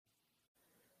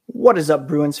What is up,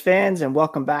 Bruins fans, and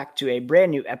welcome back to a brand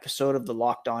new episode of the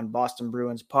Locked On Boston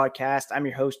Bruins podcast. I'm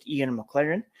your host, Ian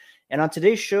McLaren, and on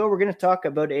today's show, we're going to talk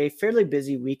about a fairly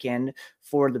busy weekend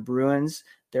for the Bruins.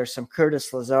 There's some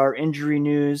Curtis Lazar injury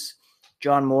news,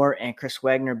 John Moore and Chris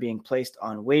Wagner being placed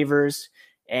on waivers,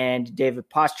 and David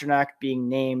Pastrnak being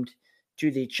named to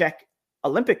the Czech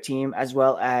Olympic team, as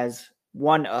well as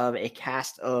one of a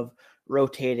cast of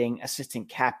rotating assistant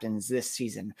captains this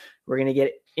season. We're going to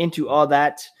get into all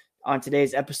that on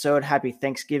today's episode. Happy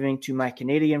Thanksgiving to my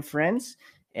Canadian friends,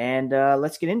 and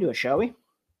let's get into it, shall we?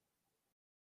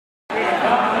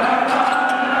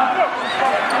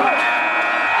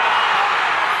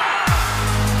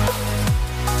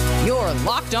 You're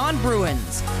Locked On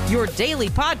Bruins, your daily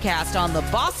podcast on the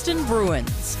Boston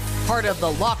Bruins, part of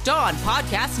the Locked On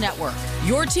Podcast Network,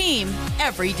 your team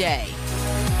every day.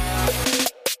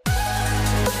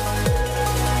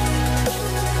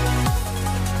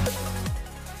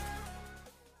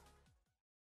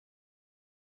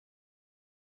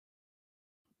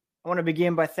 I want to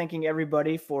begin by thanking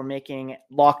everybody for making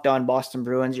Locked On Boston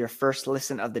Bruins your first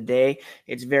listen of the day.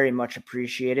 It's very much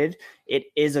appreciated. It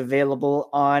is available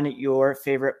on your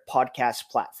favorite podcast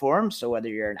platform. So whether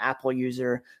you're an Apple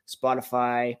user,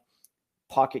 Spotify,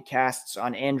 Pocket Casts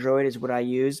on Android is what I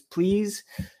use. Please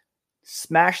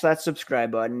smash that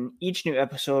subscribe button. Each new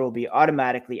episode will be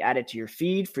automatically added to your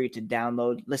feed for you to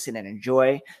download, listen, and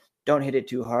enjoy. Don't hit it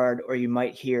too hard, or you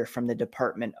might hear from the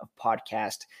Department of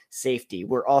Podcast Safety.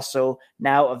 We're also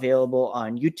now available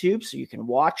on YouTube, so you can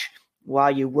watch while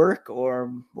you work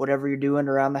or whatever you're doing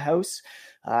around the house.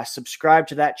 Subscribe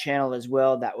to that channel as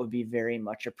well. That would be very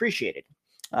much appreciated.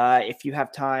 If you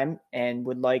have time and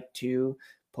would like to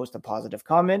post a positive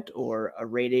comment or a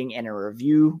rating and a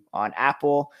review on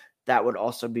Apple, that would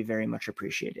also be very much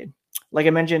appreciated. Like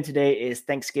I mentioned, today is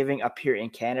Thanksgiving up here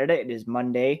in Canada. It is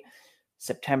Monday,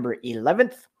 October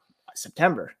 11th,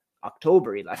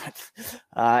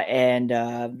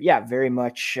 very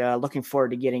much looking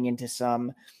forward to getting into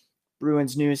some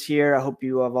Bruins news here. I hope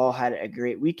you have all had a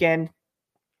great weekend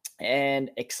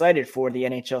and excited for the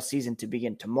NHL season to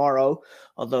begin tomorrow.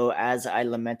 Although, as I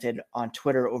lamented on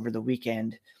Twitter over the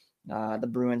weekend, the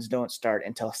Bruins don't start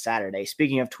until Saturday.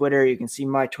 Speaking of Twitter, you can see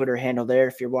my Twitter handle there.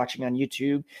 If you're watching on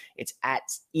YouTube, it's at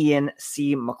Ian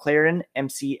C. McLaren,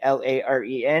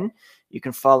 McLaren. You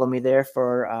can follow me there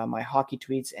for my hockey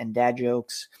tweets and dad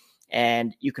jokes.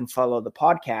 And you can follow the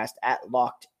podcast at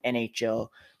Locked NHL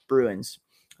Bruins.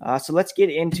 So let's get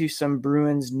into some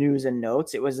Bruins news and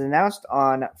notes. It was announced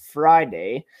on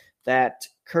Friday that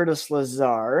Curtis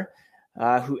Lazar,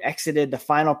 who exited the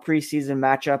final preseason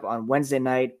matchup on Wednesday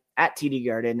night at TD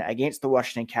Garden against the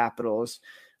Washington Capitals,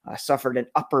 suffered an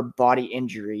upper body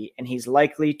injury, and he's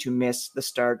likely to miss the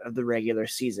start of the regular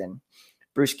season.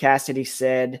 Bruce Cassidy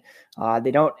said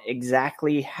they don't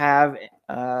exactly have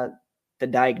the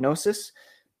diagnosis,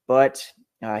 but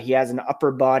he has an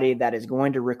upper body that is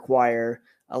going to require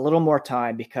a little more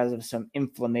time because of some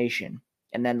inflammation,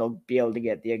 and then they'll be able to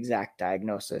get the exact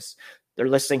diagnosis. They're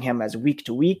listing him as week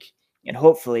to week, and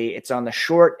hopefully it's on the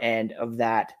short end of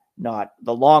that, not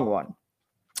the long one.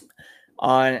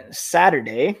 On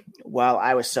Saturday, while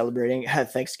I was celebrating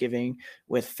Thanksgiving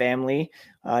with family,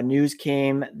 news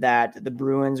came that the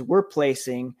Bruins were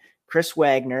placing Chris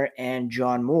Wagner and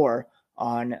John Moore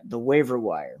on the waiver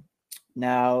wire.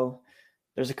 Now,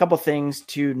 there's a couple things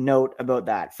to note about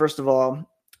that. First of all,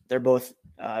 they're both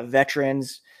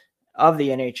veterans of the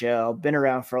NHL, been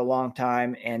around for a long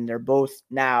time, and they're both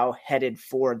now headed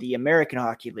for the American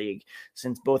Hockey League,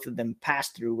 since both of them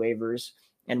passed through waivers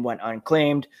and went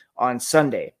unclaimed on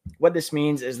Sunday. What this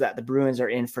means is that the Bruins are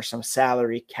in for some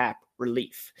salary cap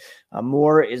relief.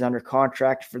 Moore is under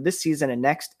contract for this season and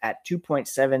next at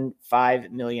 $2.75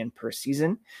 million per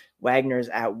season. Wagner's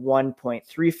at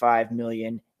 $1.35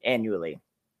 million annually.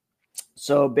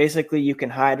 So basically you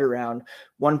can hide around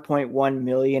 $1.1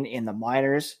 million in the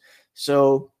minors.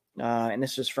 So, and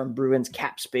this is from Bruins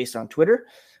Cap Space on Twitter,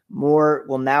 Moore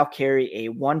will now carry a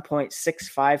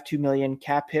 $1.652 million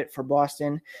cap hit for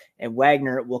Boston, and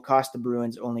Wagner will cost the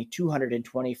Bruins only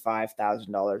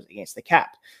 $225,000 against the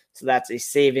cap. So that's a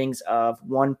savings of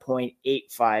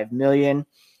 $1.85 million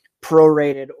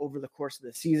prorated over the course of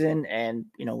the season, and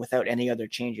without any other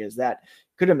changes, that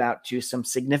could amount to some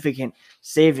significant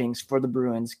savings for the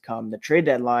Bruins come the trade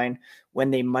deadline,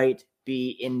 when they might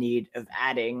be in need of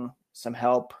adding some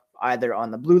help either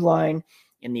on the blue line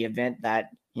in the event that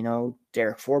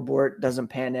Derek Forbort doesn't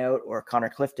pan out, or Connor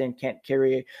Clifton can't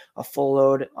carry a full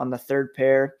load on the third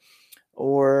pair,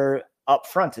 or up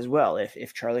front as well.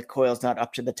 If Charlie Coyle's not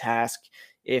up to the task,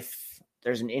 if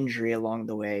there's an injury along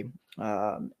the way,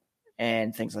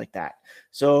 and things like that.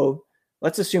 So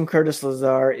let's assume Curtis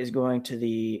Lazar is going to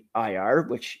the IR,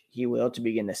 which he will to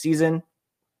begin the season.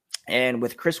 And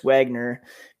with Chris Wagner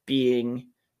being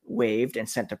waived and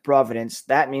sent to Providence,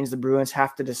 that means the Bruins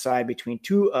have to decide between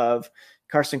two of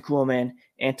Carson Kuhlman,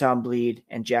 Anton Bleed,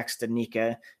 and Jack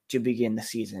Studnicka to begin the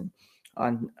season.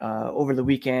 Over the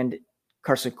weekend,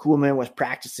 Carson Kuhlman was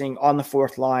practicing on the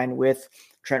fourth line with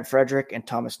Trent Frederick and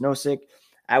Thomas Nosek.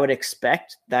 I would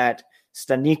expect that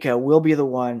Studnicka will be the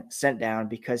one sent down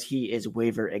because he is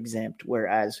waiver exempt,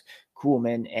 whereas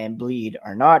Kuhlman and Bleed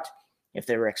are not. If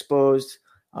they were exposed,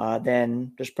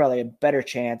 then there's probably a better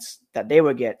chance that they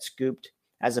would get scooped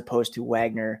as opposed to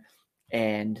Wagner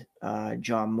and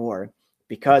John Moore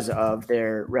because of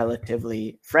their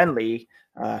relatively friendly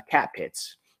cap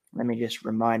hits. Let me just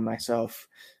remind myself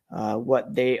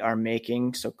what they are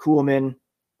making. So Kuhlman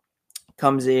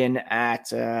comes in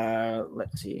at,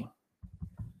 let's see.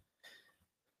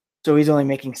 So he's only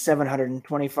making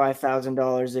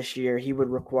 $725,000 this year. He would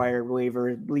require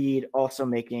waiver. Bleed also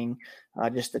making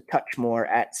just a touch more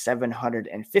at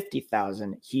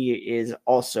 $750,000. He is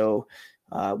also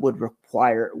would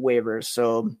require waivers.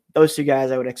 So those two guys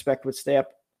I would expect would stay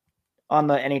up on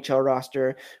the NHL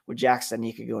roster with Jack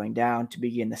Studnicka going down to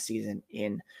begin the season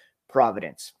in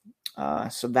Providence.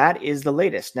 So that is the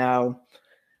latest. Now,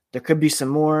 there could be some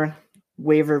more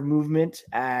waiver movement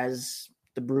as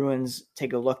the Bruins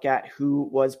take a look at who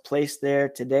was placed there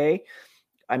today.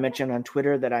 I mentioned on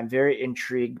Twitter that I'm very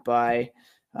intrigued by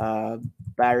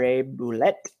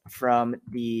Barré-Boulet from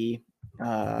the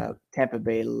Tampa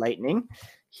Bay Lightning.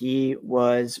 He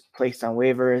was placed on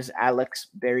waivers. Alex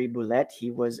Barré-Boulet,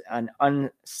 he was an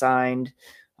unsigned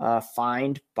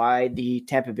find by the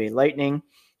Tampa Bay Lightning.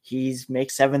 He's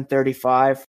makes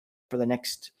 $735 for the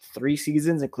next 3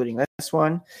 seasons, including this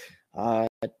one.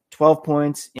 12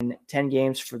 points in 10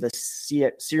 games for the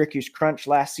Syracuse Crunch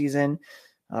last season.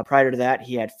 Prior to that,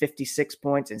 he had 56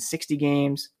 points in 60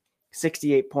 games,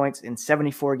 68 points in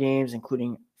 74 games,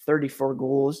 including 34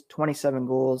 goals, 27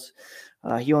 goals.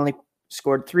 He only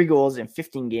scored 3 goals in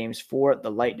 15 games for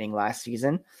the Lightning last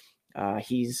season.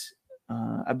 He's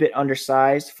a bit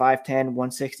undersized, 5'10",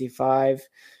 165,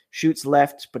 shoots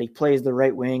left, but he plays the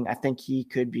right wing. I think he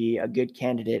could be a good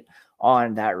candidate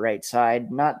on that right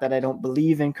side. Not that I don't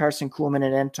believe in Carson Kuhlman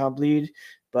and Anton Bleed,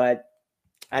 but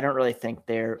I don't really think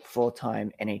they're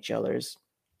full-time NHLers,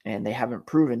 and they haven't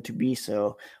proven to be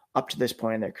so up to this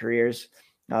point in their careers.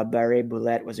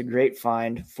 Barré-Boulet was a great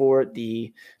find for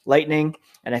the Lightning,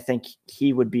 and I think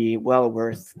he would be well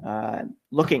worth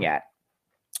looking at.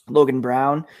 Logan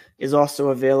Brown is also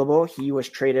available. He was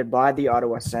traded by the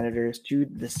Ottawa Senators to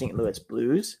the St. Louis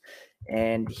Blues,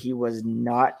 and he was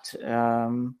not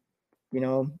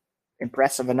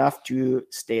impressive enough to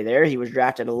stay there. He was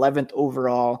drafted 11th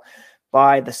overall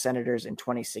by the Senators in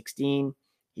 2016.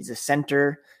 He's a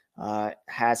center,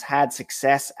 has had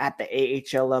success at the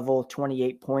AHL level,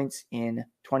 28 points in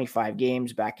 25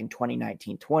 games back in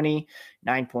 2019-20,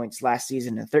 9 points last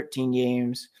season in 13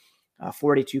 games,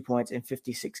 42 points in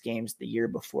 56 games the year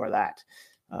before that.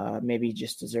 Maybe he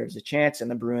just deserves a chance. And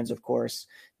the Bruins, of course,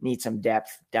 need some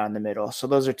depth down the middle. So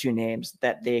those are 2 names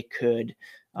that they could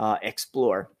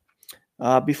explore.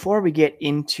 Before we get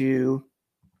into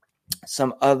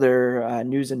some other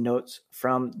news and notes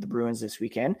from the Bruins this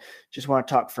weekend, just want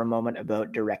to talk for a moment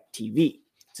about DirecTV.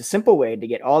 It's a simple way to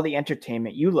get all the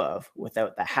entertainment you love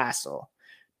without the hassle.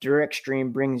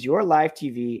 DirectStream brings your live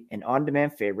TV and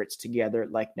on-demand favorites together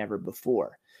like never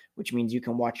before, which means you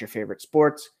can watch your favorite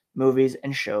sports, movies,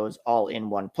 and shows all in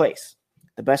one place.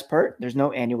 The best part, there's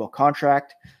no annual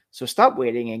contract, so stop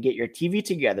waiting and get your TV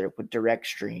together with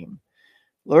DirectStream.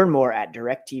 Learn more at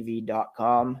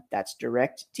directtv.com. That's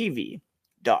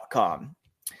directtv.com.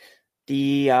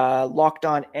 The Locked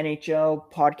On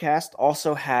NHL podcast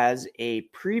also has a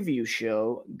preview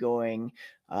show going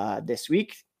this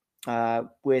week it's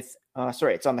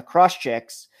on the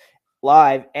Crosschecks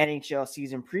live NHL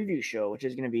season preview show, which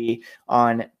is going to be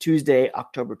on Tuesday,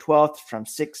 October 12th from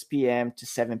 6 p.m. to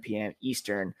 7 p.m.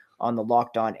 Eastern on the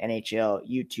Locked On NHL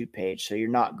YouTube page. So you're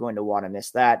not going to want to miss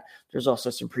that. There's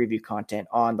also some preview content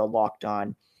on the Locked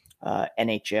On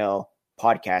NHL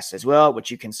podcast as well, which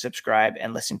you can subscribe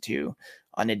and listen to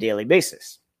on a daily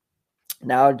basis.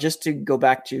 Now, just to go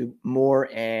back to Moore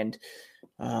and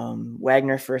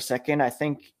Wagner for a second, I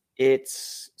think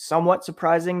it's somewhat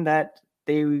surprising that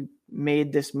they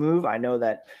made this move. I know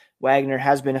that Wagner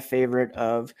has been a favorite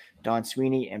of Don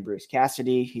Sweeney and Bruce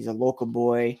Cassidy. He's a local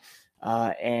boy,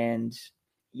 and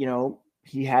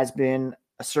he has been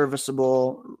a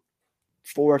serviceable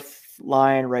 4th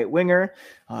line right winger,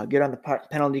 good on the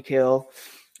penalty kill.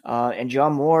 And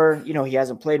John Moore, he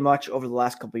hasn't played much over the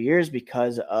last couple of years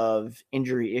because of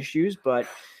injury issues, but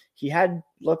he had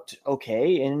looked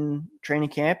okay in training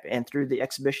camp and through the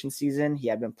exhibition season. He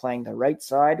had been playing the right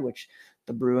side, which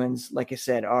the Bruins, like I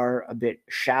said, are a bit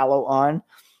shallow on.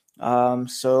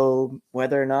 So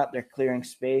whether or not they're clearing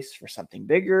space for something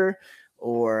bigger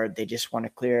or they just want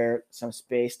to clear some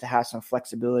space to have some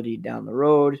flexibility down the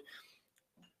road,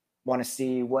 want to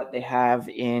see what they have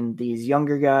in these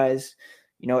younger guys.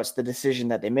 It's the decision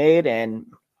that they made, and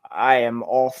I am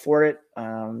all for it.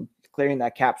 Clearing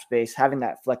that cap space, having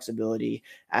that flexibility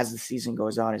as the season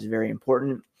goes on is very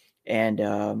important. And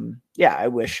I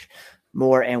wish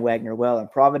Moore and Wagner well in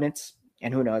Providence.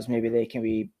 And who knows, maybe they can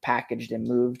be packaged and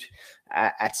moved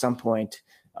at some point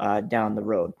down the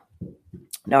road.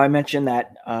 Now, I mentioned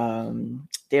that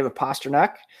David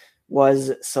Pastrnak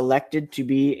was selected to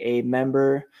be a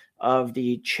member of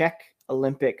the Czech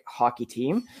Olympic hockey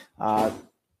team.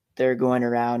 They're going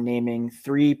around naming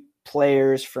 3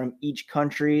 players from each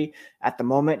country. At the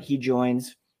moment, he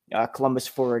joins Columbus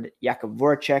forward Jakub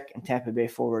Voracek and Tampa Bay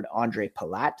forward Andre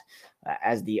Palat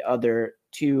as the other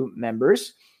 2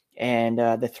 members. And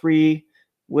the 3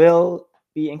 will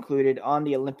be included on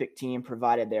the Olympic team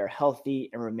provided they are healthy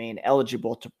and remain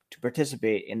eligible to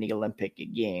participate in the Olympic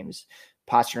Games.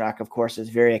 Pastrnak, of course, is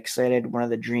very excited. One of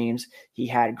the dreams he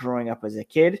had growing up as a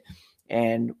kid,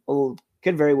 and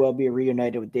could very well be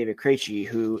reunited with David Krejci,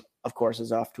 who, of course,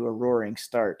 is off to a roaring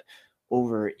start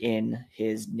over in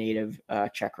his native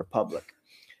Czech Republic.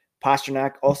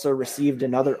 Pastrnak also received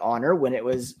another honor when it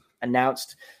was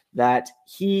announced that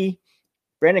he,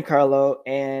 Brandon Carlo,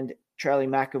 and Charlie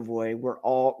McAvoy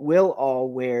will all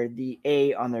wear the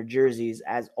A on their jerseys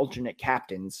as alternate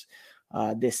captains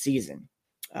this season.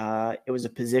 It was a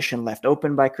position left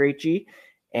open by Krejci,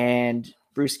 and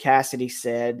Bruce Cassidy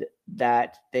said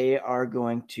that they are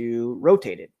going to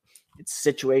rotate it. It's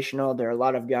situational. There are a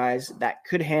lot of guys that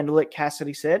could handle it,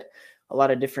 Cassidy said. A lot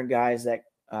of different guys that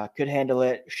could handle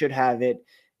it, should have it.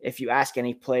 If you ask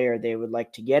any player, they would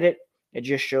like to get it. It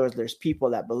just shows there's people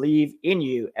that believe in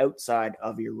you outside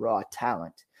of your raw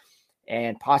talent.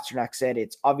 And Pastrnak said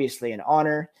it's obviously an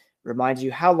honor, reminds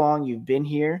you how long you've been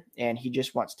here, and he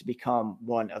just wants to become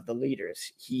one of the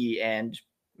leaders. He and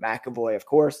McAvoy, of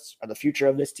course, are the future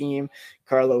of this team.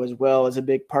 Carlo as well is a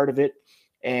big part of it.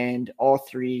 And all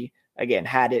 3, again,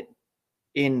 had it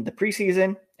in the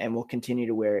preseason and will continue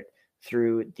to wear it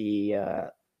through the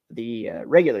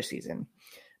regular season.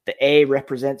 The A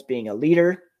represents being a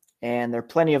leader, and there are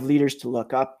plenty of leaders to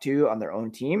look up to on their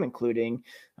own team, including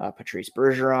Patrice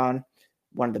Bergeron,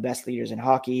 one of the best leaders in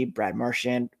hockey. Brad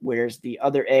Marchand wears the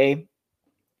other A.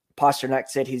 Pastrnak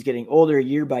said he's getting older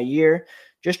year by year,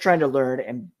 just trying to learn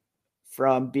and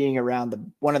from being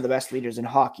around one of the best leaders in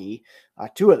hockey,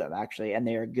 2 of them actually, and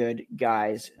they are good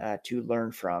guys to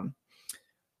learn from.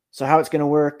 So how it's going to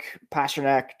work,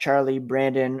 Pastrnak, Charlie,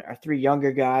 Brandon are 3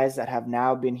 younger guys that have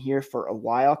now been here for a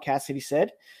while, Cassidy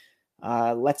said.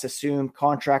 Let's assume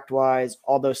contract-wise,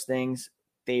 all those things,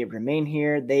 they remain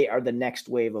here. They are the next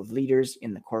wave of leaders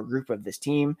in the core group of this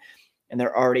team, and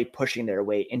they're already pushing their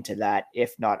way into that,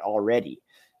 if not already.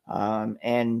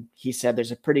 And he said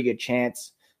there's a pretty good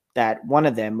chance that one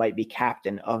of them might be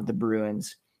captain of the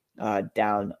Bruins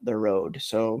down the road.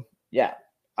 So, yeah,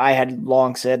 I had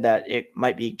long said that it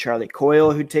might be Charlie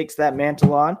Coyle who takes that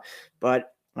mantle on,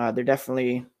 but they're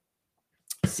definitely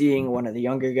seeing one of the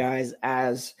younger guys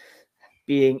as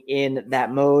being in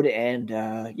that mode. And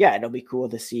it'll be cool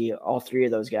to see all 3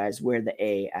 of those guys wear the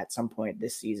A at some point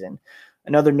this season.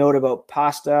 Another note about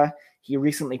Pasta, he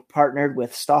recently partnered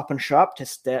with Stop and Shop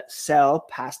to sell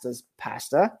Pasta's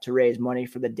pasta to raise money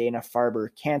for the Dana-Farber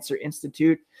Cancer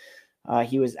Institute.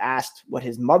 He was asked what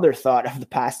his mother thought of the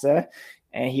pasta,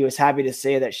 and he was happy to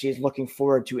say that she's looking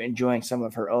forward to enjoying some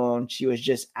of her own. She was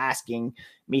just asking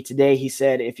me today, he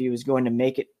said, if it was going to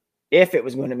make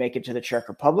it to the Czech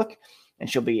Republic, and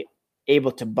she'll be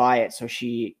able to buy it so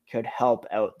she could help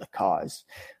out the cause.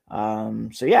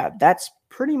 That's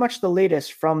pretty much the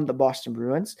latest from the Boston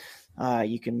Bruins.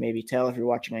 You can maybe tell if you're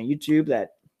watching on YouTube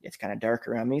that it's kind of dark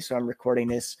around me, so I'm recording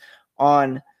this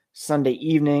on Sunday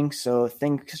evening, so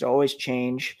things always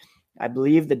change. I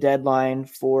believe the deadline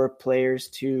for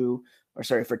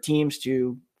teams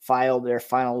to file their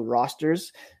final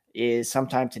rosters is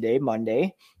sometime today,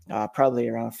 Monday, probably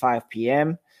around 5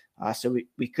 p.m. So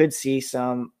we could see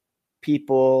some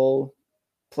people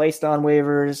placed on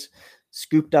waivers,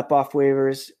 scooped up off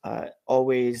waivers.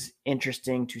 Always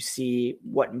interesting to see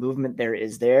what movement there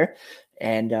is there.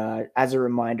 And as a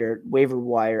reminder, waiver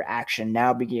wire action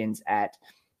now begins at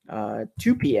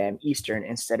 2 p.m. Eastern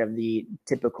instead of the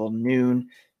typical noon.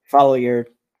 Follow your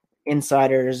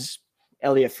insiders,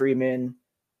 Elliot Freeman,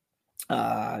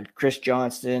 Chris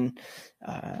Johnston,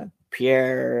 Renaud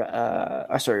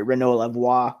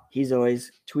Lavoie. He's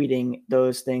always tweeting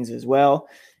those things as well.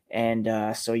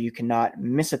 And so you cannot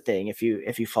miss a thing if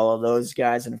you follow those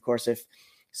guys. And of course, if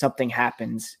something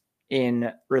happens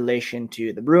in relation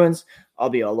to the Bruins, I'll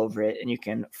be all over it. And you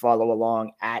can follow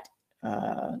along at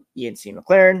Ian C.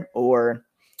 McLaren or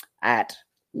at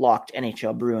Locked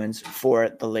NHL Bruins for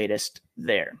the latest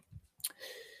there.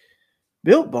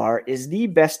 Built Bar is the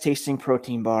best tasting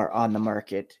protein bar on the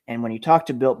market. And when you talk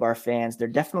to Built Bar fans, they're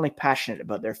definitely passionate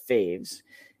about their faves.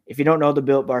 If you don't know the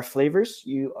Built Bar flavors,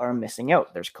 you are missing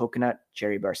out. There's coconut,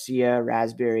 cherry barcia,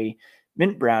 raspberry,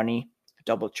 mint brownie,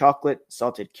 double chocolate,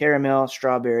 salted caramel,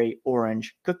 strawberry,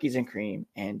 orange, cookies and cream,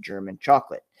 and German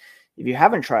chocolate. If you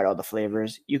haven't tried all the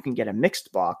flavors, you can get a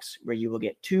mixed box where you will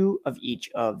get 2 of each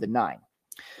of the 9.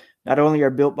 Not only are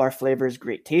Built Bar flavors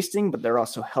great tasting, but they're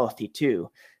also healthy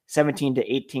too. 17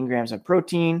 to 18 grams of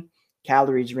protein,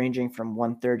 calories ranging from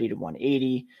 130 to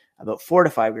 180, about 4 to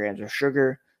 5 grams of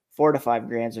sugar, 4 to 5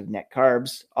 grams of net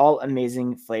carbs, all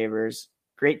amazing flavors,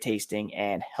 great tasting,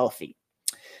 and healthy.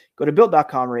 Go to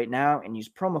Built.com right now and use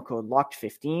promo code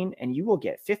LOCKED15 and you will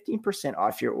get 15%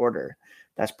 off your order.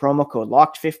 That's promo code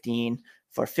LOCKED15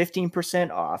 for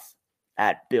 15% off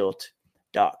at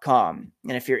Built.com.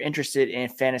 And if you're interested in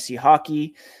fantasy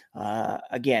hockey,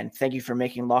 again, thank you for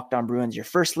making Locked On Bruins your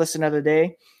first listen of the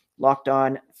day. Locked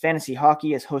On Fantasy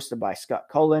Hockey is hosted by Scott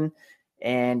Cullen,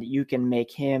 and you can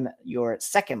make him your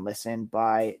second listen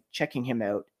by checking him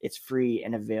out. It's free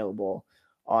and available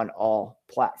on all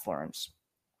platforms.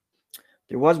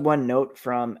 There was one note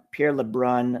from Pierre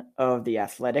LeBrun of The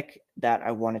Athletic that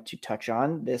I wanted to touch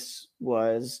on. This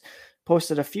was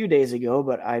posted a few days ago,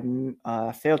 but I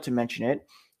failed to mention it.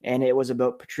 And it was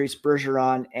about Patrice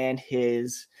Bergeron and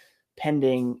his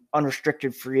pending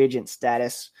unrestricted free agent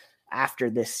status after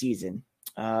this season.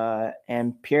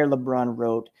 And Pierre LeBrun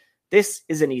wrote, "This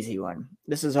is an easy one.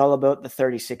 This is all about the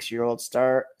 36-year-old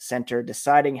star center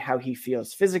deciding how he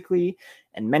feels physically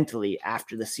and mentally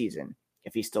after the season.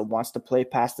 If he still wants to play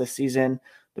past this season,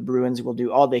 the Bruins will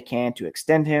do all they can to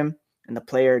extend him, and the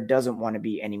player doesn't want to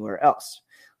be anywhere else.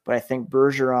 But I think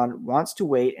Bergeron wants to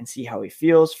wait and see how he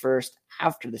feels first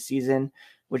after the season,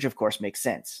 which of course makes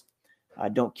sense.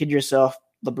 Don't kid yourself,"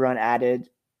 LeBrun added.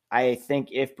 "I think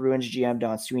if Bruins GM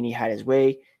Don Sweeney had his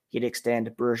way, he'd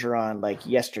extend Bergeron like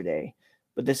yesterday.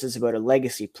 But this is about a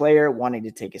legacy player wanting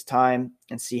to take his time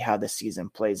and see how the season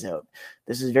plays out.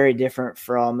 This is very different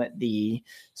from the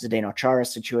Zdeno Chara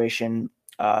situation.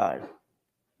 Bergeron,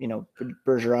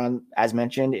 as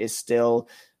mentioned, is still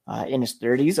in his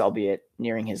 30s, albeit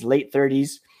nearing his late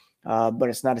 30s. But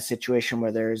it's not a situation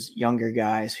where there's younger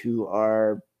guys who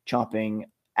are chomping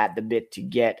at the bit to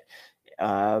get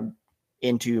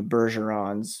into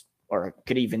Bergeron's, or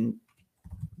could even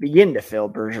begin to fill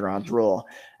Bergeron's role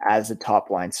as a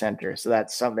top line center. So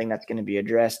that's something that's going to be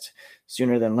addressed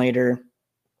sooner than later.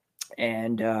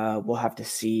 And we'll have to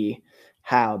see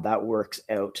how that works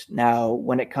out. Now,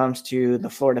 when it comes to the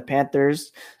Florida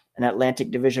Panthers, an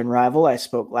Atlantic Division rival, I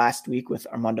spoke last week with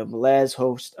Armando Velez,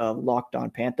 host of Locked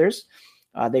On Panthers.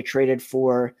 They traded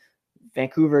for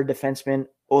Vancouver defenseman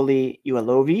Olli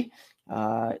Juolevi.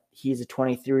 He's a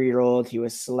 23-year-old. He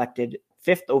was selected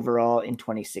 5th overall in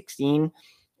 2016.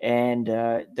 And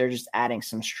they're just adding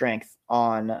some strength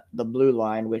on the blue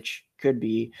line, which could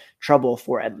be trouble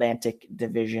for Atlantic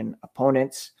Division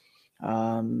opponents.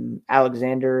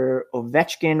 Alexander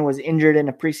Ovechkin was injured in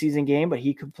a preseason game, but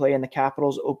he could play in the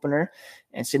Capitals opener.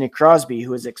 And Sidney Crosby,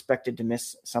 who is expected to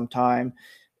miss some time,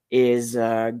 is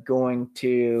going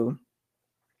to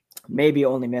maybe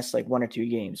only miss like 1 or 2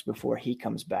 games before he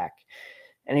comes back.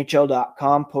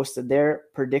 NHL.com posted their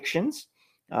predictions.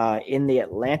 In the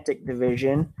Atlantic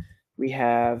Division, we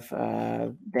have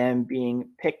them being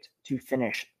picked to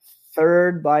finish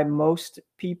 3rd by most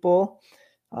people,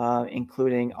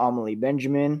 including Amelie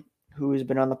Benjamin, who has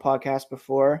been on the podcast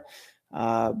before.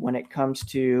 When it comes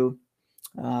to,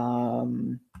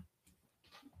 some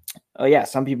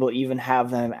people even have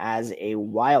them as a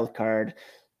wild card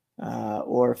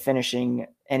or finishing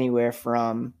anywhere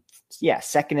from,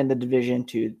 2nd in the division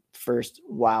to 1st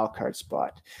wild card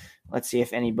spot. Let's see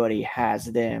if anybody has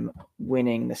them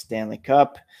winning the Stanley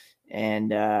Cup,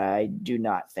 and I do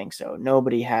not think so.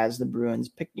 Nobody has the Bruins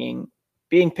being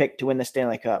picked to win the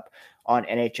Stanley Cup on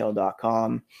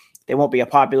NHL.com. They won't be a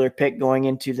popular pick going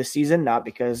into the season, not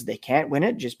because they can't win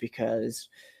it, just because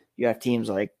you have teams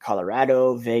like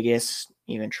Colorado, Vegas,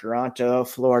 even Toronto,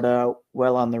 Florida,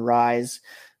 well on the rise,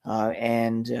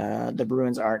 and the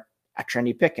Bruins aren't a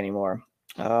trendy pick anymore.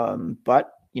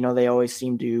 But, they always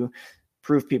seem to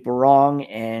prove people wrong,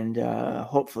 and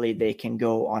hopefully they can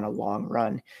go on a long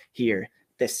run here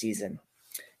this season.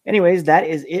 Anyways, that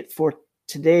is it for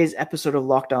today's episode of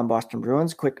Locked On Boston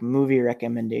Bruins. Quick movie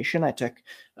recommendation. I took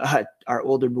our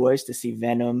older boys to see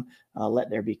Venom, Let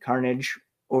There Be Carnage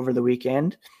over the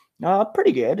weekend.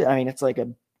 Pretty good. I mean, it's like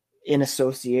in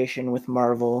association with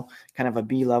Marvel, kind of a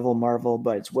B-level Marvel,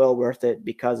 but it's well worth it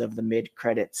because of the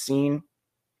mid-credit scene.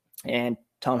 And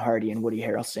Tom Hardy and Woody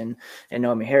Harrelson and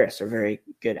Naomi Harris are very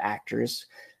good actors.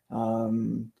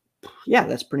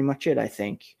 That's pretty much it, I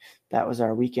think. That was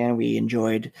our weekend. We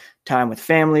enjoyed time with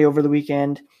family over the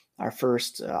weekend. Our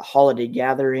first holiday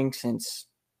gathering since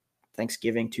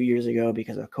Thanksgiving 2 years ago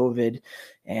because of COVID.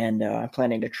 And I'm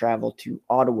planning to travel to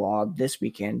Ottawa this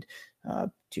weekend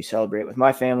to celebrate with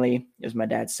my family. It was my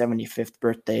dad's 75th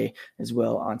birthday as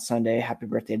well on Sunday. Happy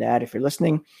birthday, Dad, if you're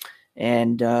listening.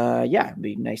 And it'd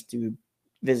be nice to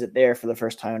visit there for the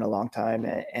first time in a long time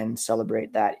and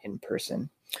celebrate that in person.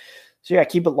 So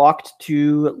keep it locked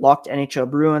to Locked NHL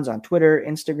Bruins on Twitter,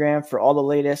 Instagram for all the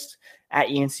latest.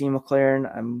 At Ian C.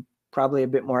 McLaren, I'm probably a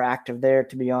bit more active there,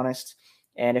 to be honest.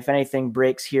 And if anything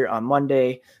breaks here on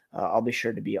Monday, I'll be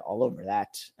sure to be all over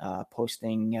that,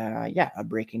 posting a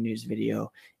breaking news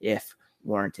video if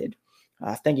warranted.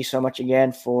 Thank you so much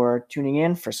again for tuning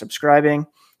in, for subscribing.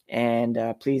 And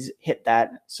please hit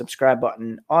that subscribe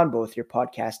button on both your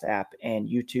podcast app and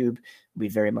YouTube. It'd be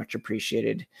very much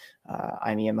appreciated.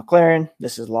 I'm Ian McLaren.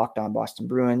 This is Locked On Boston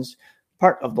Bruins,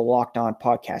 part of the Locked On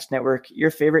Podcast Network,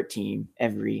 your favorite team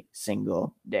every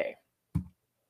single day.